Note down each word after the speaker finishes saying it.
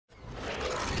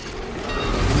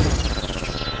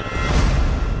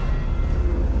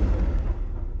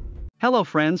Hello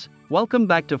friends, welcome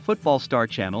back to Football Star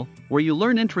Channel, where you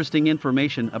learn interesting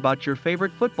information about your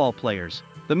favorite football players.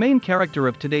 The main character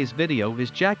of today's video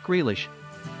is Jack Grealish.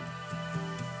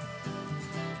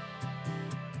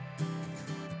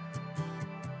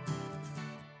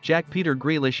 Jack Peter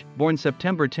Grealish, born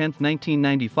September 10,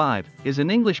 1995, is an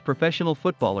English professional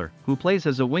footballer who plays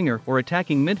as a winger or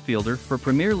attacking midfielder for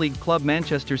Premier League club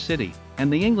Manchester City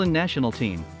and the England national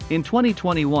team. In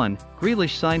 2021,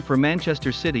 Grealish signed for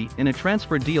Manchester City in a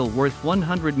transfer deal worth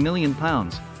 £100 million,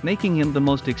 making him the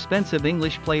most expensive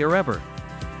English player ever.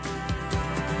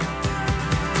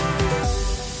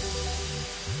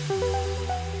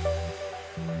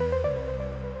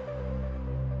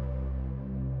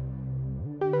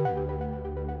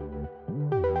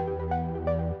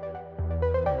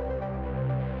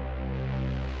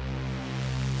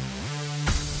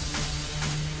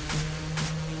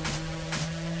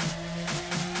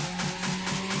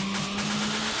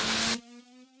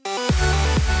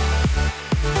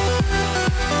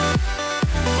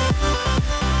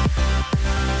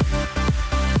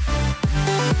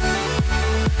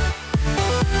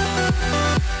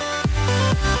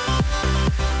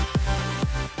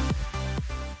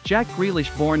 Jack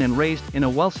Grealish, born and raised in a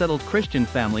well-settled Christian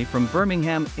family from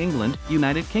Birmingham, England,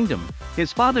 United Kingdom.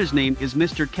 His father's name is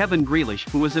Mr. Kevin Grealish,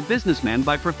 who was a businessman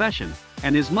by profession,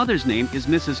 and his mother's name is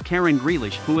Mrs. Karen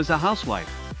Grealish, who was a housewife.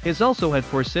 He also had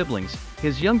 4 siblings.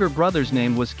 His younger brother's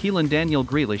name was Keelan Daniel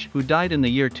Grealish, who died in the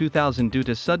year 2000 due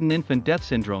to sudden infant death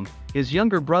syndrome. His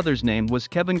younger brother's name was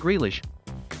Kevin Grealish.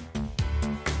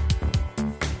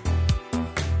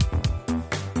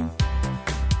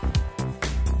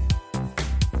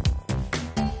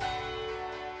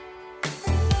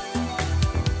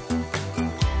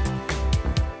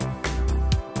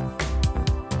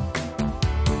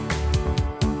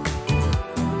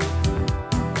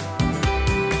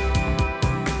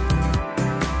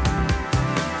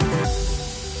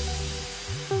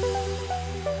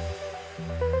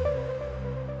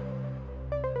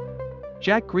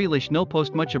 Jack Grealish no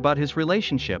post much about his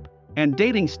relationship and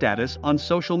dating status on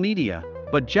social media,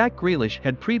 but Jack Grealish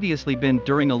had previously been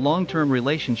during a long-term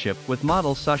relationship with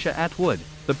model Sacha Atwood.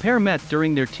 The pair met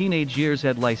during their teenage years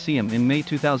at Lyceum in May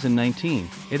 2019.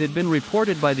 It had been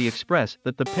reported by The Express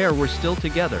that the pair were still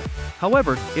together.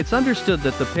 However, it's understood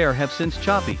that the pair have since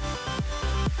choppy.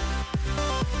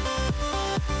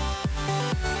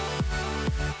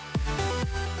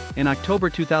 In October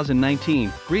 2019,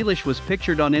 Grealish was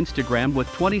pictured on Instagram with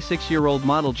 26-year-old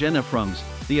model Jenna Frums,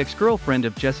 the ex-girlfriend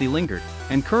of Jesse Lingard,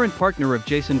 and current partner of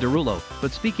Jason Derulo,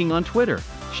 but speaking on Twitter,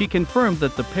 she confirmed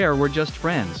that the pair were just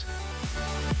friends.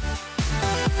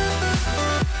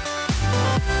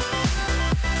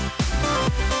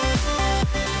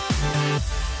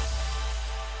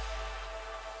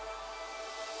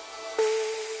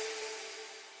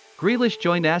 Grealish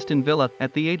joined Aston Villa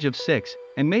at the age of 6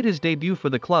 and made his debut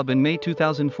for the club in May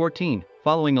 2014,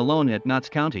 following a loan at Notts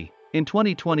County. In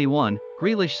 2021,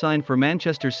 Grealish signed for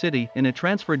Manchester City in a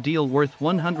transfer deal worth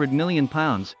 £100 million,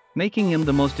 making him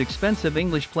the most expensive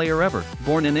English player ever.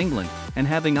 Born in England and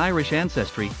having Irish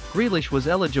ancestry, Grealish was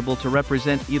eligible to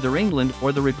represent either England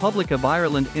or the Republic of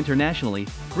Ireland internationally.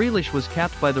 Grealish was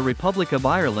capped by the Republic of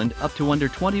Ireland up to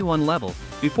under-21 level,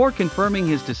 before confirming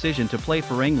his decision to play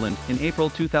for England in April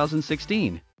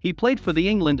 2016. He played for the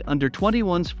England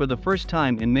under-21s for the first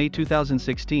time in May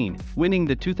 2016, winning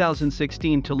the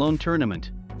 2016 Toulon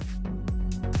tournament.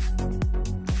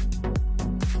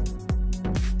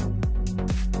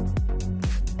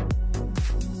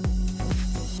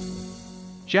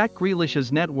 Jack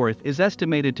Grealish's net worth is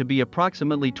estimated to be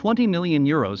approximately €20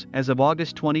 million as of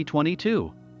August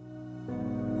 2022.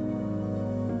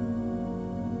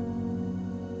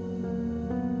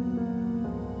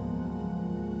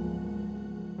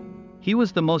 He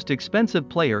was the most expensive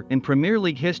player in Premier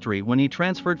League history when he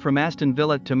transferred from Aston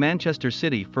Villa to Manchester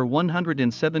City for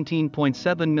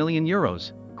 €117.7 million.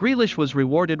 Grealish was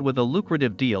rewarded with a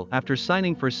lucrative deal after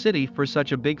signing for City for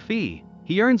such a big fee.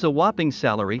 He earns a whopping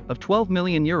salary of €12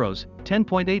 million,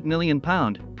 £10.8 million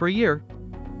per year.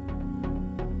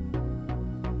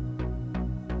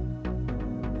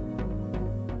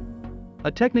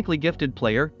 A technically gifted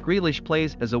player, Grealish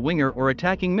plays as a winger or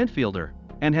attacking midfielder,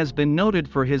 and has been noted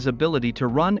for his ability to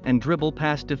run and dribble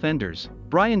past defenders.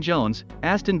 Brian Jones,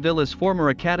 Aston Villa's former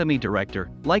academy director,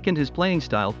 likened his playing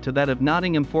style to that of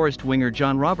Nottingham Forest winger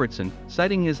John Robertson,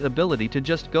 citing his ability to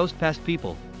just ghost past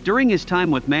people. During his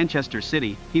time with Manchester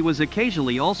City, he was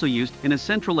occasionally also used in a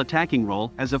central attacking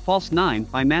role as a false nine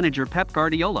by manager Pep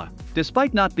Guardiola.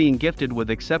 Despite not being gifted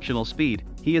with exceptional speed,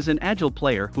 he is an agile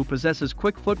player who possesses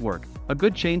quick footwork, a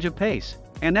good change of pace,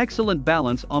 An excellent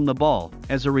balance on the ball,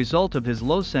 as a result of his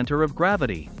low center of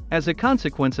gravity. As a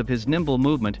consequence of his nimble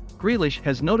movement, Grealish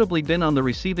has notably been on the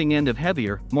receiving end of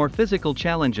heavier, more physical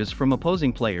challenges from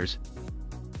opposing players.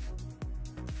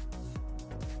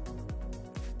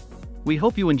 We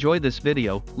hope you enjoyed this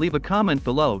video. Leave a comment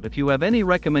below if you have any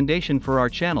recommendation for our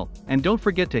channel, and don't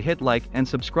forget to hit like and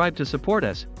subscribe to support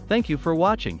us. Thank you for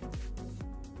watching.